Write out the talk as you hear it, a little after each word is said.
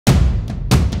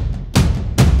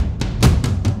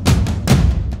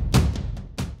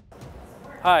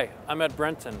Hi, I'm Ed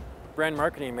Brenton, Brand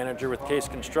Marketing Manager with Case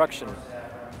Construction.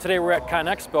 Today we're at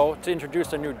CONEXPO to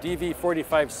introduce a new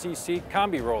DV45CC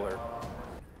Combi Roller.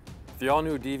 The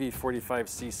all-new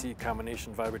DV45CC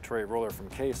combination vibratory roller from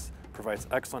Case provides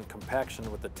excellent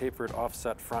compaction with a tapered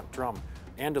offset front drum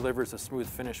and delivers a smooth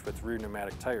finish with rear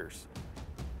pneumatic tires.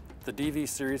 The DV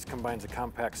series combines a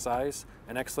compact size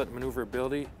and excellent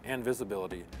maneuverability and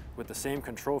visibility with the same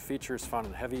control features found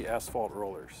in heavy asphalt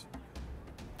rollers.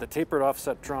 The tapered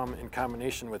offset drum in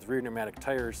combination with rear pneumatic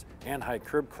tires and high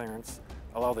curb clearance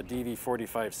allow the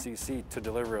DV45CC to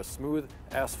deliver a smooth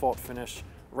asphalt finish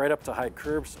right up to high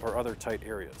curbs or other tight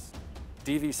areas.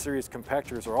 DV series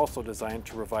compactors are also designed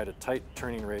to provide a tight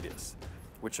turning radius,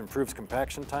 which improves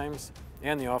compaction times,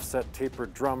 and the offset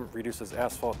tapered drum reduces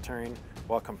asphalt tearing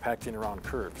while compacting around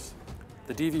curves.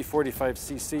 The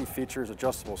DV45CC features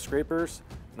adjustable scrapers,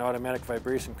 an automatic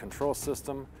vibration control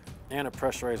system, and a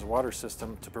pressurized water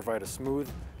system to provide a smooth,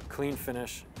 clean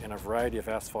finish in a variety of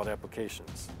asphalt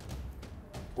applications.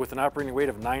 With an operating weight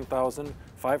of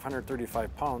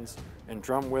 9,535 pounds and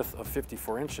drum width of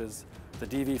 54 inches, the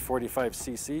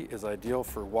DV45CC is ideal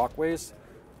for walkways,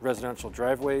 residential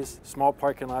driveways, small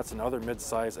parking lots, and other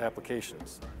mid-size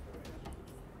applications.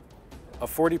 A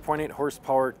 40.8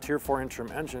 horsepower Tier 4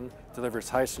 interim engine delivers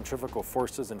high centrifugal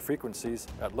forces and frequencies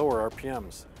at lower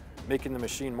RPMs, making the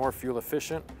machine more fuel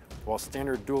efficient, while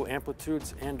standard dual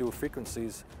amplitudes and dual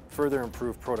frequencies further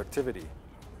improve productivity.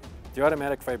 The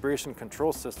automatic vibration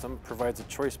control system provides a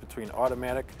choice between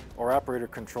automatic or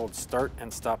operator-controlled start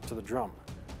and stop to the drum.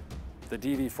 The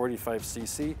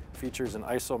DV45CC features an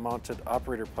ISO-mounted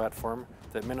operator platform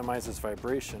that minimizes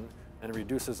vibration and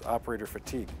reduces operator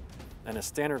fatigue, and a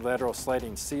standard lateral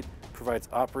sliding seat provides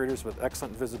operators with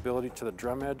excellent visibility to the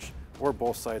drum edge or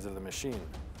both sides of the machine.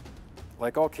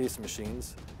 Like all Case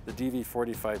machines, the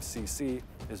DV45CC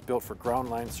is built for ground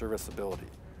line serviceability.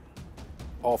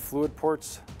 All fluid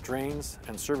ports, drains,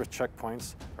 and service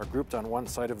checkpoints are grouped on one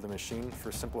side of the machine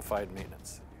for simplified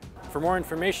maintenance. For more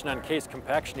information on Case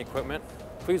compaction equipment,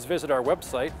 please visit our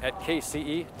website at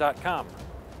kce.com.